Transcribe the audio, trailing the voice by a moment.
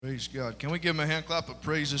Praise God. Can we give him a hand clap of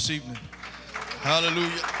praise this evening? Hallelujah.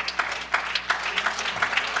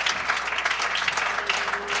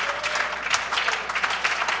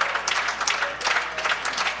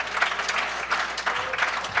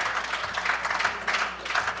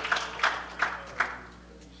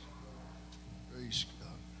 Praise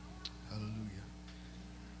God. Hallelujah.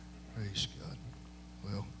 Praise God.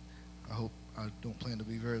 Well, I hope I don't plan to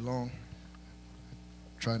be very long.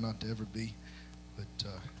 I try not to ever be.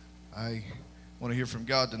 But I want to hear from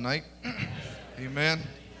God tonight. Amen.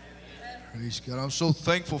 Praise God. I'm so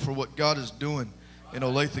thankful for what God is doing in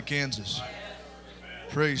Olathe, Kansas.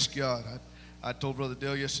 Praise God. I told Brother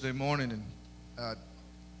Dale yesterday morning, and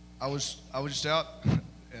I was just out,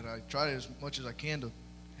 and I tried as much as I can to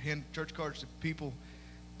hand church cards to people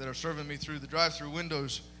that are serving me through the drive-through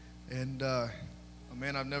windows. And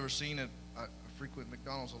man, I've never seen it. I frequent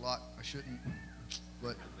McDonald's a lot. I shouldn't,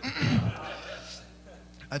 but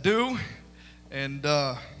I do, and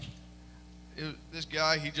this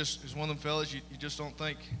guy, he just is one of them fellas, you just don't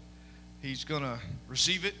think he's going to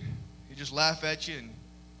receive it. He just laugh at you and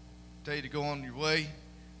tell you to go on your way.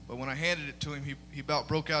 But when I handed it to him, he about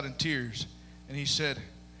broke out in tears, and he said,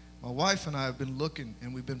 my wife and I have been looking,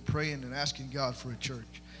 and we've been praying and asking God for a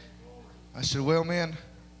church. I said, well, man,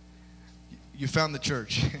 you found the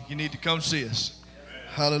church. You need to come see us.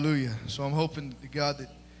 Hallelujah. So I'm hoping to God that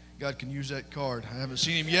God can use that card. I haven't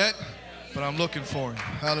seen him yet, but I'm looking for him.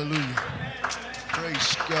 Hallelujah.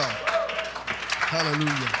 Praise God.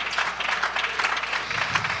 Hallelujah.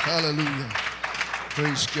 Hallelujah.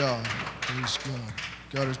 Praise God. Praise God.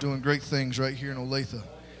 God is doing great things right here in Olathe.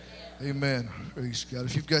 Amen. Praise God.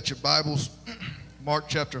 If you've got your Bibles, Mark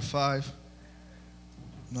chapter 5.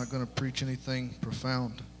 I'm not going to preach anything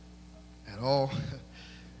profound at all.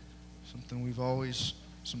 Some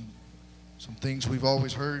things we've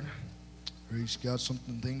always heard. Praise God.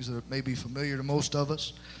 Things that may be familiar to most of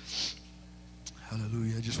us.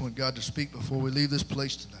 Hallelujah. I just want God to speak before we leave this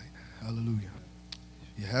place tonight. Hallelujah.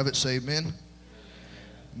 If you have it, say amen.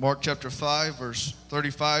 Mark chapter 5, verse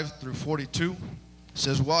 35 through 42. It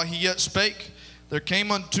says, while he yet spake, there came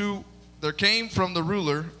from the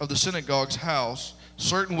ruler of the synagogue's house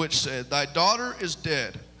certain which said, thy daughter is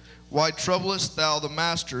dead. Why troublest thou the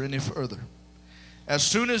master any further? As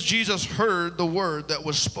soon as Jesus heard the word that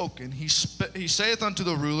was spoken, he saith unto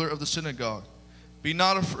the ruler of the synagogue, be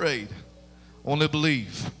not afraid, only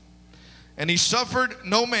believe. And he suffered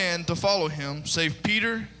no man to follow him, save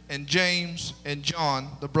Peter and James and John,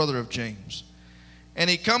 the brother of James. And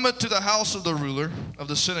he cometh to the house of the ruler of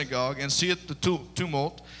the synagogue, and seeth the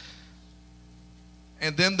tumult,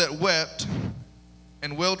 and them that wept,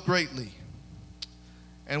 and wailed greatly.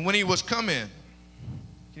 And when he was come in,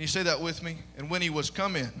 can you say that with me? And when he was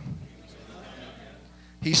come in,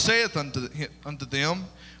 he saith unto them,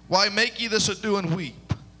 why make ye this ado and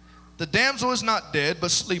weep? The damsel is not dead, but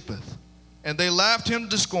sleepeth. And they laughed him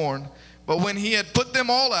to scorn. But when he had put them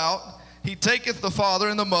all out, he taketh the father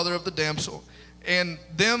and the mother of the damsel, and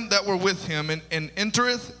them that were with him, and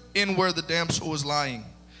entereth in where the damsel was lying.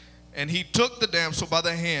 And he took the damsel by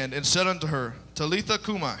the hand, and said unto her, Talitha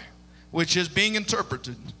cumi, which is being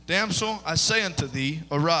interpreted, damsel, I say unto thee,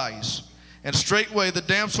 arise. And straightway the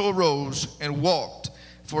damsel arose and walked,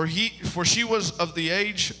 for she was of the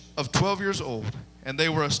age of 12 years old, and they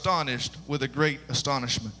were astonished with a great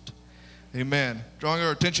astonishment. Amen. Drawing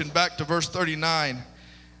our attention back to verse 39,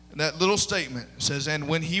 and that little statement says, and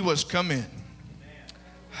when he was come in.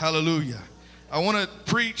 Hallelujah. I want to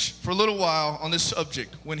preach for a little while on this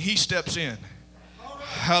subject, when he steps in.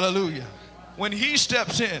 Hallelujah. When he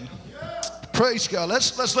steps in. Praise God.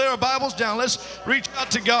 Let's lay our Bibles down. Let's reach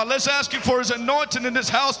out to God. Let's ask him for his anointing in this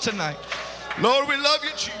house tonight. Lord, we love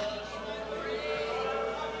you, Jesus.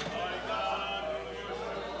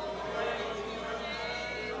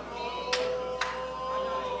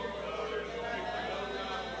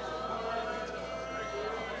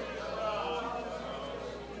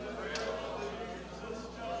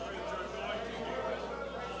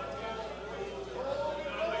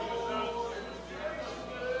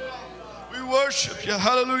 Worship you.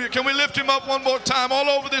 Hallelujah. Can we lift him up one more time all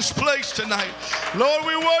over this place tonight? Lord,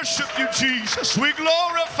 we worship you, Jesus. We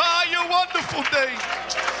glorify your wonderful name.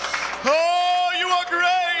 Oh, you are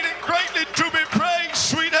great and greatly to be praised,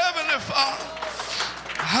 sweet Heavenly Father.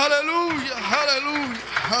 Hallelujah. Hallelujah.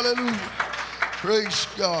 Hallelujah. Praise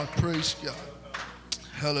God. Praise God.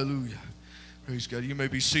 Hallelujah. Praise God. You may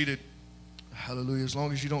be seated. Hallelujah. As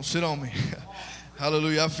long as you don't sit on me.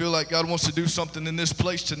 Hallelujah. I feel like God wants to do something in this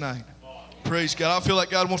place tonight. Praise God. I feel like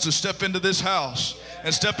God wants to step into this house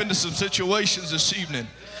and step into some situations this evening.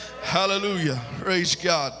 Hallelujah. Praise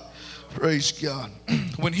God. Praise God.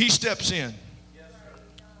 When he steps in.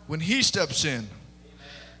 When he steps in.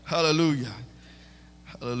 Hallelujah.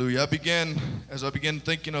 Hallelujah. As I began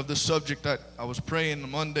thinking of this subject, I was praying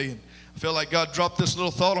on Monday, and I felt like God dropped this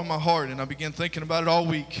little thought on my heart, and I began thinking about it all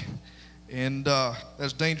week. And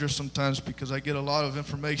that's dangerous sometimes because I get a lot of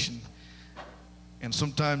information, and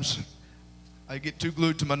sometimes I get too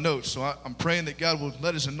glued to my notes. So I'm praying that God will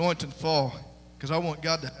let his anointing fall, because I want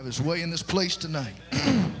God to have his way in this place tonight.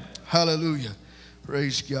 Hallelujah.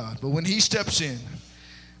 Praise God. But when he steps in,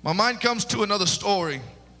 my mind comes to another story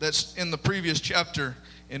that's in the previous chapter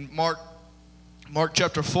in Mark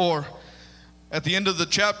chapter 4. At the end of the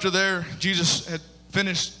chapter there, Jesus had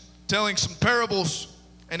finished telling some parables,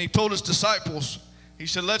 and he told his disciples, he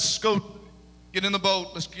said, let's go get in the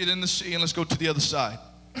boat, let's get in the sea, and let's go to the other side.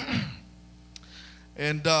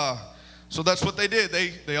 And so that's what they did.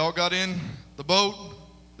 They all got in the boat,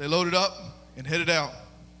 they loaded up, and headed out.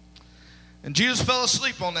 And Jesus fell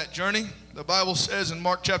asleep on that journey. The Bible says in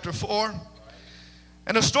Mark chapter 4,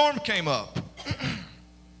 and a storm came up.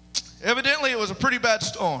 Evidently, it was a pretty bad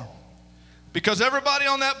storm, because everybody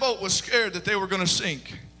on that boat was scared that they were going to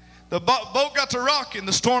sink. The boat got to rocking,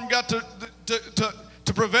 the storm got to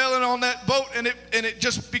prevailing on that boat, and it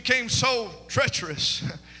just became so treacherous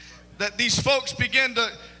that these folks began to.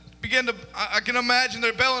 I can imagine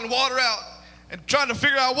they're bailing water out and trying to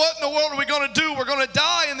figure out, what in the world are we going to do? We're going to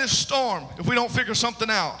die in this storm if we don't figure something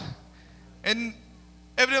out. And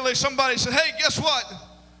evidently somebody said, hey, guess what?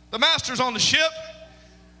 The master's on the ship.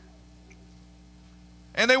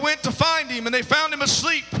 And they went to find him, and they found him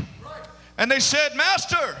asleep. And they said,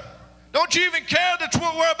 Master, don't you even care that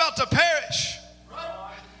we're about to perish?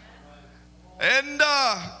 And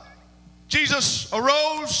Jesus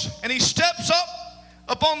arose, and he steps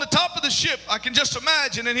up on the top of the ship. I can just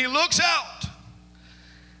imagine. And he looks out.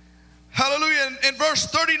 Hallelujah. In verse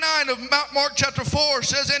 39 of Mark chapter 4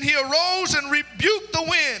 says, and he arose and rebuked the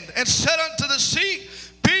wind and said unto the sea,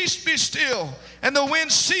 peace, be still. And the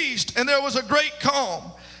wind ceased, and there was a great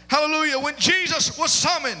calm. Hallelujah. When Jesus was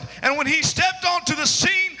summoned, and when he stepped onto the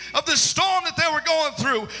scene of the storm that they were going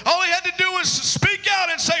through, all he had to do was speak out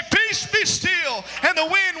and say, peace, be still, and the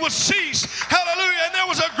wind would cease. Hallelujah. And there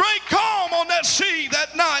was a great calm on that sea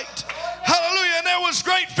that night. Hallelujah. And there was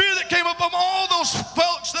great fear that came upon all those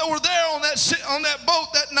folks that were there on that boat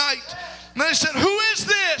that night. And they said, who is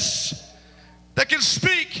this that can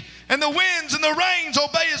speak, and the winds and the rains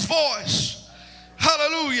obey his voice?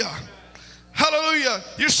 Hallelujah. Hallelujah.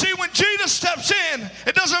 You see, when Jesus steps in,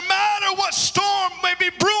 it doesn't matter what storm may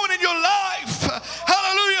be brewing in your life.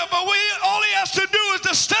 Hallelujah. But all he has to do is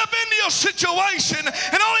to step into your situation,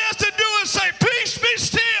 and all he has to do is say, peace, be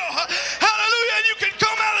still. Hallelujah. And you can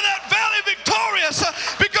come out of that valley victorious,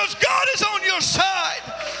 because God is on your side.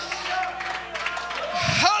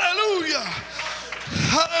 Hallelujah.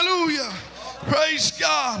 Hallelujah. Praise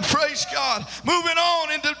God, praise God. Moving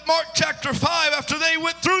on into Mark chapter 5, after they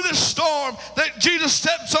went through this storm, that Jesus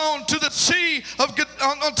steps on to the sea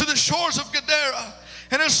onto the shores of Gadara.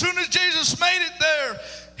 And as soon as Jesus made it there,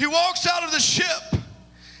 he walks out of the ship,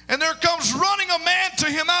 and there comes running a man to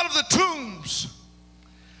him out of the tombs.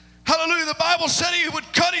 Hallelujah. The Bible said he would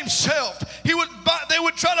cut himself. They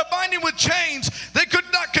would try to bind him with chains. They could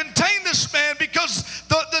not contain this man, because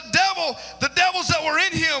the devils that were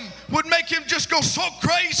in him would make him just go so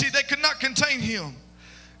crazy they could not contain him.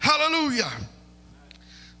 Hallelujah.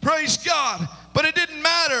 Praise God. But it didn't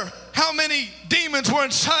matter how many demons were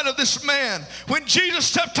inside of this man. When Jesus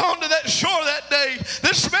stepped onto that shore that day,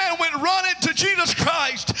 this man went running to Jesus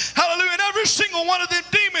Christ. Hallelujah. And every single one of them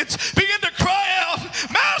demons began to cry out,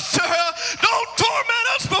 Master, don't torment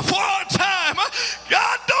us before our time.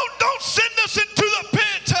 God, don't send us into the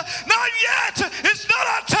pit. Not yet. It's not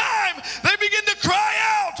our time. They began to cry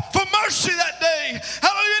out for mercy that day.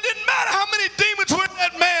 Hallelujah. It didn't matter how many demons were in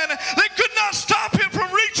that man. They could not stop him from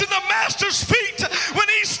reaching the Master's feet when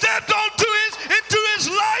he stepped into his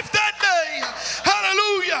life that day.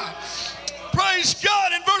 Hallelujah. Praise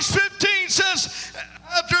God. In verse 15 says,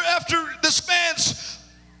 after this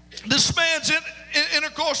man's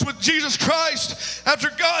intercourse with Jesus Christ, after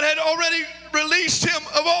God had already released him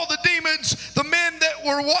of all the demons, the men that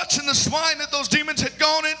were watching the swine that those demons had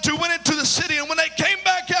gone into went into the city. And when they came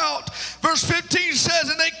back out, verse 15 says,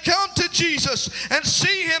 and they come to Jesus and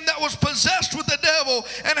see him that was possessed with the devil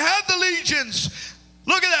and had the legions.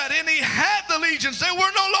 Look at that. And he had the legions. They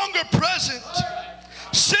were no longer present.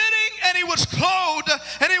 Sitting, and he was clothed,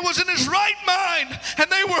 and he was in his right mind, and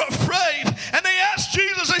they were afraid. And they asked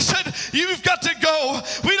Jesus, they said, you've got to go.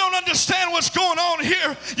 We don't understand what's going on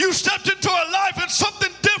here. You stepped into our life, and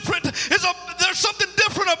something different there's something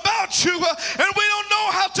different about you, and we don't know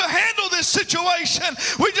how to handle situation.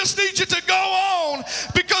 We just need you to go on,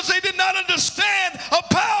 because they did not understand a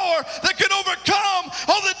power that could overcome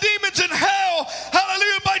all the demons in hell.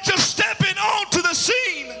 Hallelujah. By just stepping onto the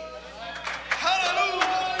scene. Hallelujah.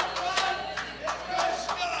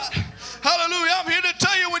 Hallelujah. I'm here to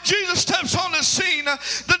tell you, when Jesus steps on the scene, no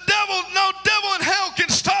devil in hell can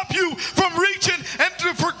stop you from reaching and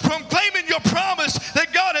from claiming your promise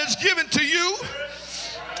that God has given to you.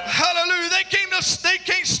 Hallelujah. They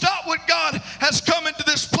can't stop what God has come into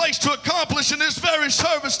this place to accomplish in this very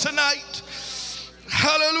service tonight.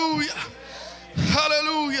 Hallelujah.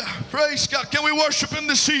 Hallelujah. Praise God. Can we worship Him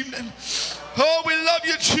this evening? Oh, we love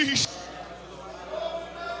you, Jesus.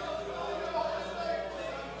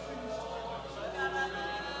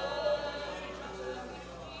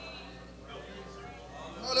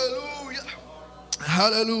 Hallelujah.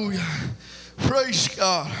 Hallelujah. Praise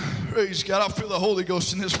God. Praise God. I feel the Holy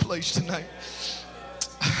Ghost in this place tonight.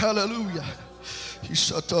 Hallelujah.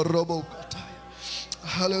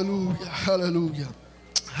 Hallelujah. Hallelujah.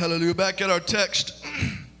 Hallelujah. Back at our text,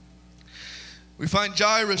 we find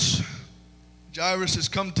Jairus. Jairus has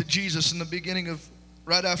come to Jesus in the beginning of,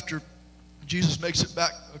 right after Jesus makes it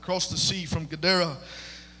back across the sea from Gadara.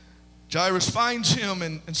 Jairus finds him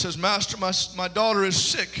and says, Master, my daughter is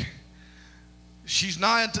sick. She's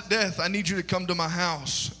nigh unto death. I need you to come to my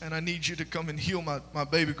house, and I need you to come and heal my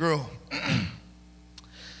baby girl.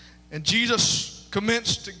 And Jesus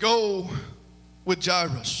commenced to go with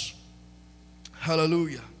Jairus.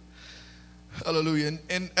 Hallelujah. Hallelujah.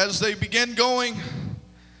 And as they began going,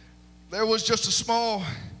 there was just a small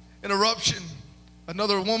interruption.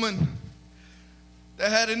 Another woman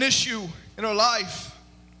that had an issue in her life.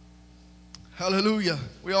 Hallelujah.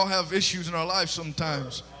 We all have issues in our life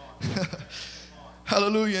sometimes.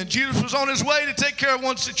 Hallelujah. And Jesus was on his way to take care of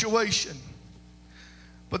one situation.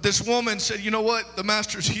 But this woman said, you know what? The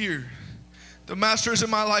Master's here. The Master is in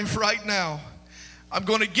my life right now. I'm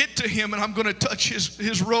going to get to him and I'm going to touch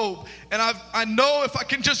his robe. And I know if I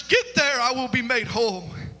can just get there, I will be made whole.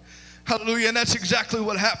 Hallelujah. And that's exactly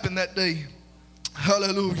what happened that day.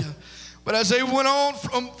 Hallelujah. But as they went on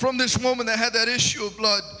from this woman that had that issue of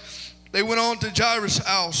blood, they went on to Jairus'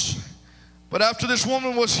 house. But after this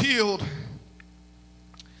woman was healed,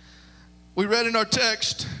 we read in our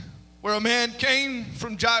text where a man came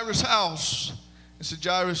from Jairus' house and said,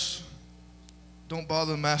 Jairus, don't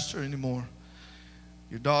bother the Master anymore.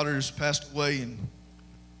 Your daughter has passed away and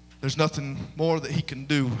there's nothing more that he can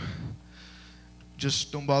do.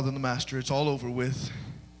 Just don't bother the Master. It's all over with.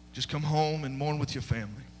 Just come home and mourn with your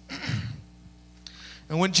family.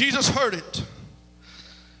 And when Jesus heard it,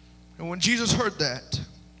 and when Jesus heard that,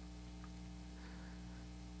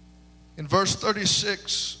 in verse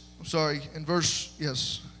 36, in verse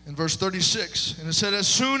 36, and it said, as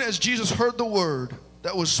soon as Jesus heard the word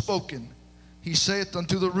that was spoken, he saith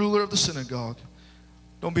unto the ruler of the synagogue,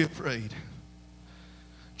 don't be afraid,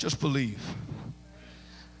 just believe.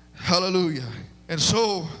 Hallelujah. And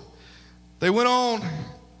so they went on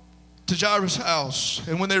to Jairus' house,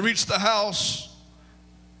 and when they reached the house,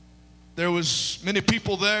 there was many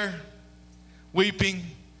people there weeping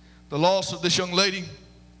the loss of this young lady,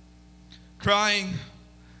 crying,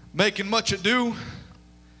 making much ado.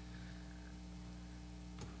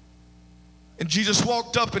 And Jesus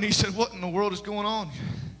walked up and he said, what in the world is going on?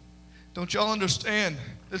 Don't y'all understand?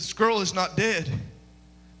 This girl is not dead.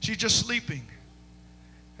 She's just sleeping.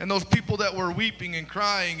 And those people that were weeping and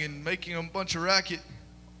crying and making a bunch of racket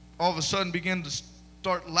all of a sudden began to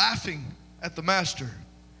start laughing at the Master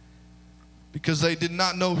because they did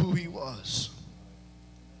not know who he was.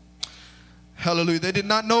 Hallelujah. They did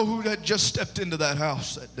not know who had just stepped into that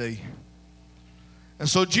house that day. And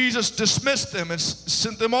so Jesus dismissed them and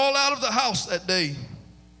sent them all out of the house that day.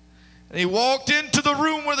 And he walked into the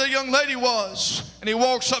room where the young lady was, and he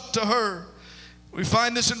walks up to her. We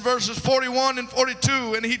find this in verses 41 and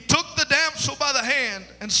 42. And he took the damsel by the hand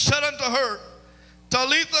and said unto her,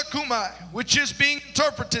 Talitha cumi, which is being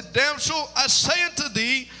interpreted, Damsel, I say unto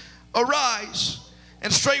thee, arise.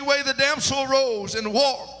 And straightway the damsel arose and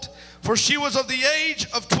walked, for she was of the age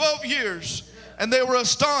of 12 years. And they were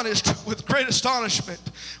astonished with great astonishment.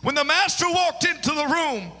 When the Master walked into the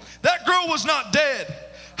room, that girl was not dead.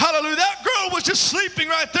 Hallelujah. That girl was just sleeping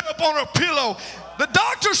right there up on her pillow. The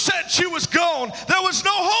doctor said she was gone. There was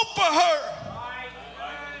no hope for her.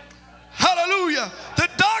 Hallelujah. The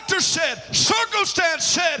doctor said, circumstance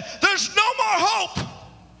said, there's no more hope.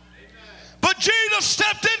 But Jesus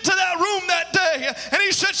stepped into that room that day and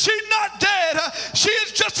he said, she's not dead. She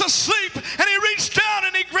is just asleep. And he reached down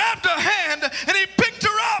and he grabbed her hand and he picked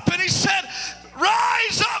her up and he said,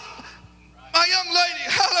 rise up, my young lady.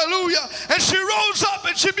 Hallelujah. And she rose up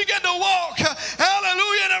and she began to walk.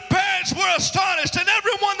 Hallelujah. And her parents were astonished. And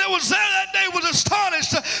everyone that was there that day was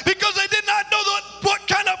astonished because they did not know what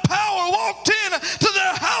kind of power walked in to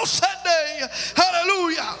their house that day.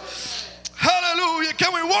 Hallelujah. Hallelujah.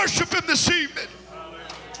 Can we worship him this evening?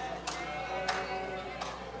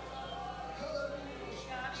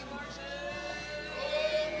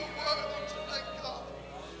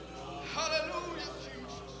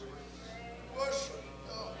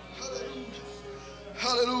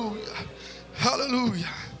 Hallelujah. Hallelujah.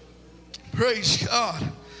 Praise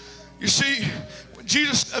God. You see, when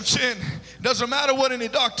Jesus steps in, it doesn't matter what any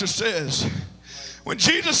doctor says. When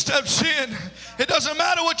Jesus steps in, it doesn't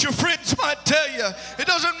matter what your friends might tell you. It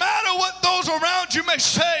doesn't matter what those around you may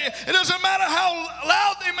say. It doesn't matter how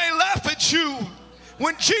loud they may laugh at you.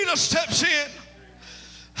 When Jesus steps in,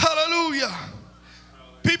 hallelujah.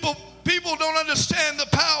 People don't understand the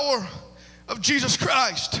power of Jesus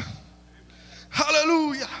Christ.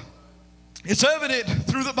 Hallelujah. It's evident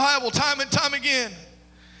through the Bible time and time again.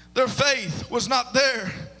 Their faith was not there.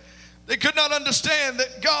 They could not understand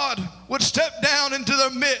that God would step down into their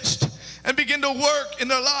midst and begin to work in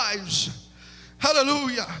their lives.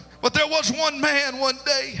 Hallelujah. But there was one man one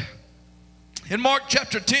day in Mark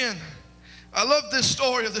chapter 10. I love this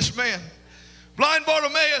story of this man. Blind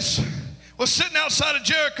Bartimaeus was sitting outside of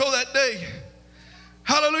Jericho that day.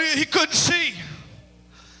 Hallelujah. He couldn't see.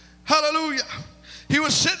 Hallelujah. He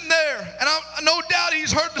was sitting there, and no doubt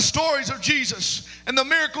he's heard the stories of Jesus and the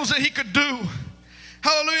miracles that he could do.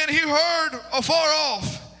 Hallelujah. And he heard afar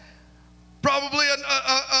off probably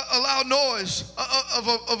a loud noise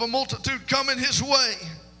of a multitude coming his way.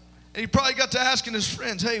 And he probably got to asking his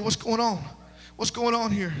friends, hey, what's going on? What's going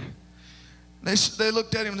on here? And they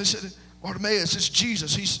looked at him and they said, Bartimaeus, it's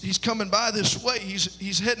Jesus. He's coming by this way.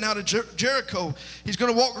 He's heading out of Jericho. He's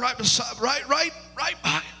going to walk right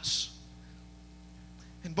by us.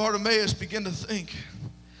 And Bartimaeus began to think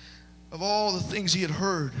of all the things he had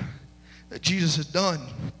heard that Jesus had done.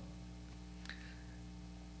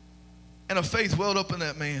 And a faith welled up in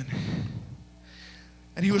that man.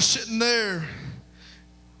 And he was sitting there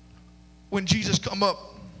when Jesus come up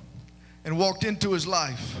and walked into his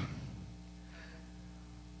life.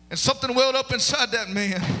 And something welled up inside that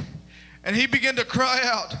man. And he began to cry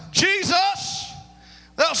out, Jesus,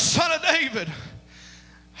 thou son of David,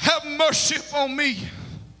 have mercy upon me.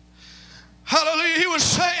 Hallelujah. He was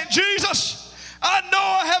saying, Jesus, I know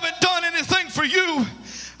I haven't done anything for you.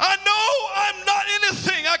 I know I'm not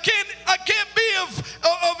anything. I can't be of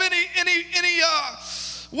any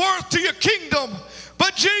worth to your kingdom.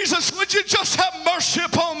 But Jesus, would you just have mercy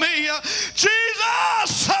upon me?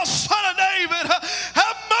 Jesus, thou son of David,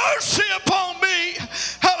 have mercy upon me.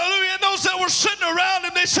 Hallelujah. And those that were sitting around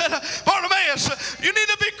him, they said, Bartimaeus, you need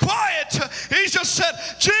to be quiet. He just said,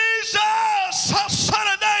 Jesus, thou son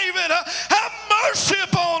of David, have mercy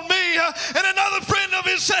upon me. And another friend of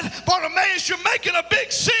his said, Bartimaeus, you're making a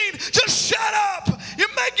big scene. Just shut up. You're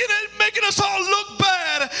making us all look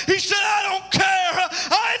bad. He said, I don't care.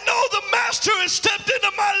 I know the master has stepped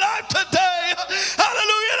into my life today.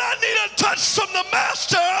 Hallelujah. And I need a touch from the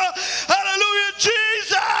master. Hallelujah.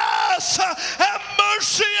 Jesus, have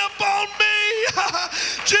mercy upon me.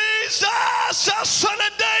 Jesus, thou son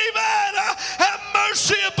of David, have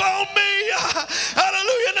mercy upon me.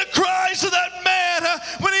 Hallelujah. And the cries of that man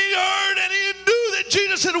when he heard and he knew that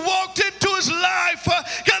Jesus had walked into his life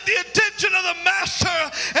got the attention of the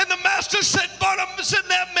master. And the master said, Bartimaeus, send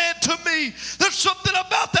that man to me. There's something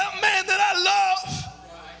about that man that I love.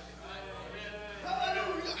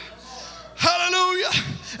 Hallelujah. Hallelujah.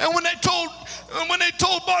 And when they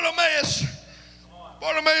told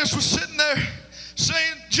Bartimaeus was sitting there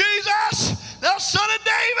saying, Jesus, thou son of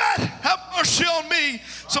David, have mercy on me.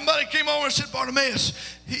 Somebody came over and said, Bartimaeus,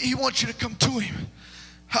 he wants you to come to him.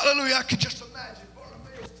 Hallelujah. I could just imagine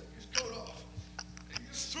Bartimaeus took his coat off. He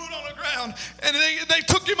just threw it on the ground. And they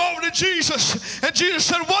took him over to Jesus. And Jesus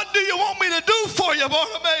said, what do you want me to do for you,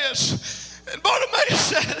 Bartimaeus? And Bartimaeus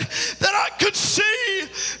said, that I could see.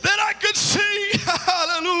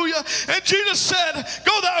 Hallelujah. And Jesus said,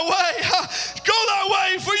 go thy way,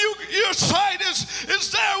 for your sight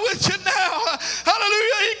is there with you now.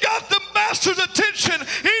 Hallelujah. He got the master's attention.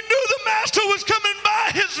 He knew the master was coming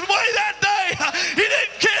by his way that day. He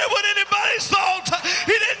didn't care what anybody thought.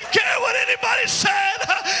 He didn't care what anybody said.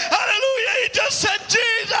 Hallelujah. He just said,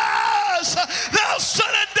 Jesus, thou son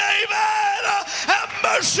of David, have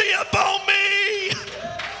mercy upon me.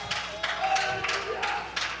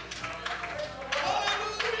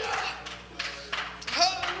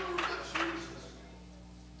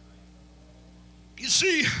 You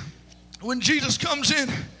see, when Jesus comes in,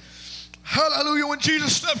 hallelujah, when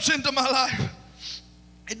Jesus steps into my life,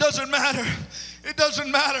 it doesn't matter. It doesn't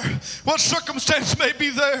matter what circumstance may be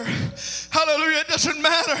there. Hallelujah. It doesn't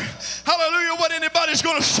matter. Hallelujah. What anybody's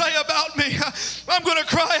going to say about me. I'm going to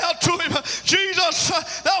cry out to him. Jesus,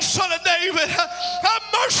 thou son of David, have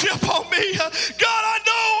mercy upon me. God, I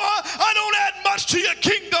know I don't add much to your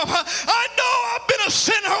kingdom. I know I've been a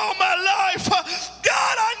sinner all my life.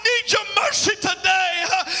 God, I need your mercy today.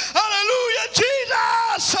 Hallelujah.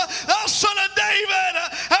 Jesus, thou son of David,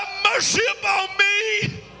 have mercy upon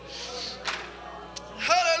me.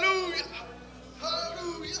 Hallelujah.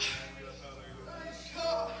 Hallelujah. Praise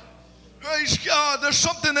God. Praise God. There's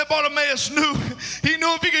something that Bartimaeus knew. He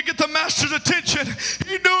knew if he could get the master's attention.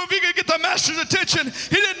 He knew if he could get the master's attention,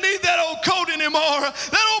 he didn't need that old coat anymore.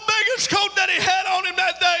 That old beggar's coat that he had on him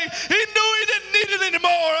that day, he knew he didn't need it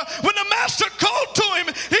anymore. When the master called to him,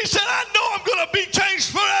 he said, I know I'm going to be changed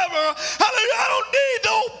forever. Hallelujah. I don't need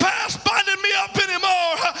the old past binding me up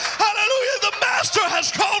anymore. Hallelujah. The master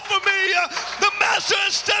has called for me. The master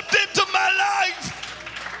has stepped into my life.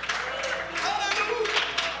 Hallelujah.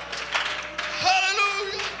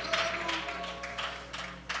 Hallelujah.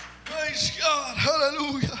 Praise God.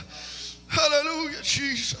 Hallelujah. Hallelujah,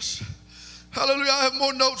 Jesus. Hallelujah. I have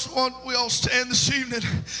more notes. We all stand this evening.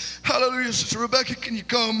 Hallelujah. Sister Rebecca, can you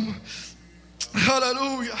come?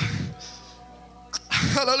 Hallelujah.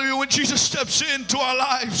 Hallelujah. When Jesus steps into our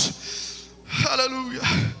lives, hallelujah.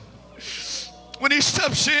 When he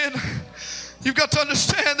steps in, you've got to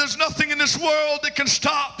understand there's nothing in this world that can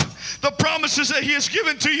stop the promises that he has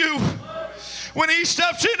given to you. When he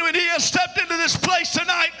steps in, when he has stepped into this place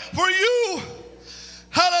tonight for you,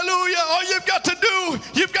 hallelujah, all you've got to do,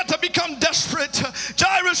 you've got to become desperate.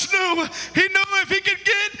 Jairus knew, he knew if he could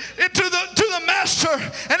get into to the master,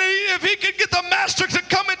 and if he could get the master to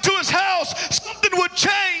come into his house, something would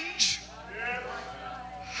change.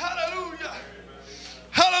 Hallelujah.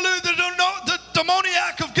 Hallelujah. The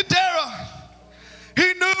demoniac of Gadara,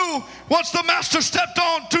 he knew once the master stepped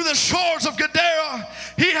on to the shores of Gadara,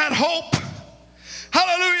 he had hope.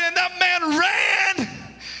 Hallelujah. And that man ran.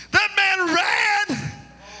 That man ran.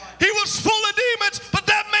 He was full of demons, but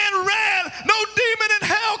that man ran. No demon in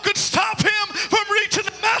hell could stop him from reaching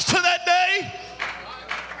the master that day.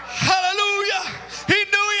 Hallelujah. He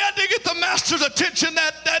knew he had to get the master's attention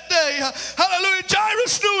that day. Hallelujah.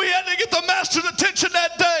 Jairus knew he had to get the master's attention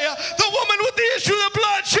that day. The woman with the issue of the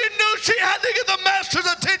blood, she knew she had to get the master's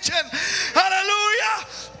attention. Hallelujah.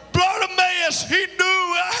 Bartimaeus, he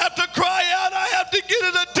knew, I have to cry out, I have to get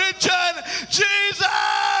his attention.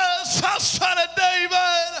 Jesus, thou son of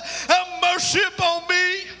David, have mercy upon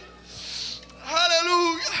me.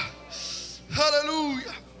 Hallelujah.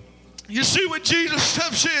 Hallelujah. You see, when Jesus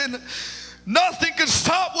steps in, nothing can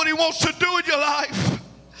stop what he wants to do in your life.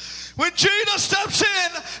 When Jesus steps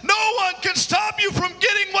in, no one can stop you from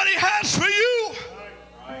getting what he has for you.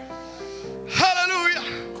 Hallelujah.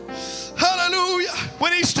 Hallelujah.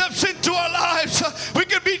 When he steps into our lives, we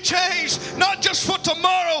can be changed, not just for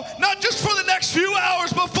tomorrow, not just for the next few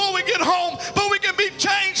hours before we get home, but we can be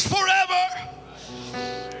changed forever.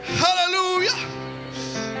 Hallelujah.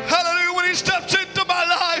 Hallelujah. When he steps into my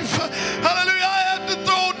life, hallelujah, I have to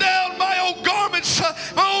throw down my old garments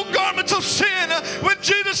of sin. When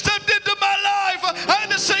Jesus stepped into my life, I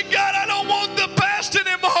had to say, God, I don't want the past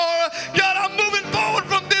anymore. God, I'm moving forward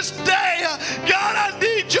from this day. God, I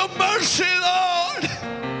need your mercy, Lord.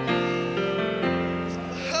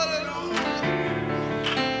 Hallelujah.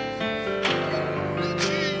 Hallelujah,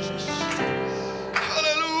 Jesus.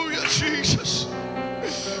 Hallelujah, Jesus.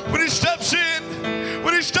 When he steps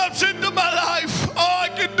into my life, all I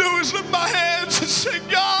can do is lift my hands and say,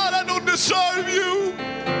 God, I don't deserve you.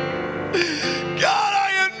 God,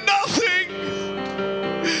 I am nothing.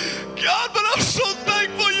 God, but I'm so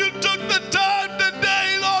thankful you took the time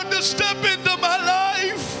today, Lord, to step into my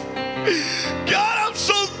life. God, I'm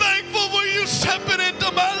so thankful for you stepping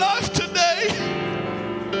into my life today.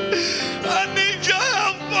 I need your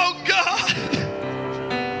help, oh God.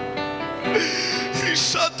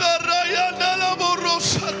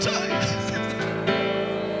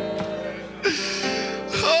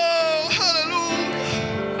 Oh, hallelujah.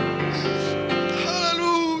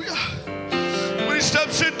 Hallelujah. When he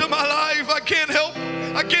steps into my life, I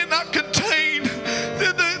cannot contain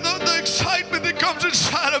the excitement that comes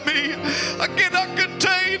inside of me. I cannot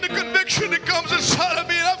contain the conviction that comes inside of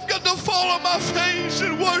me. And I've got to fall on my face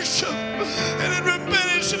in worship and in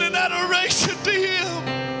repentance and in adoration to him.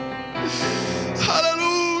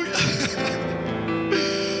 Hallelujah.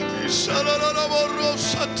 Hallelujah.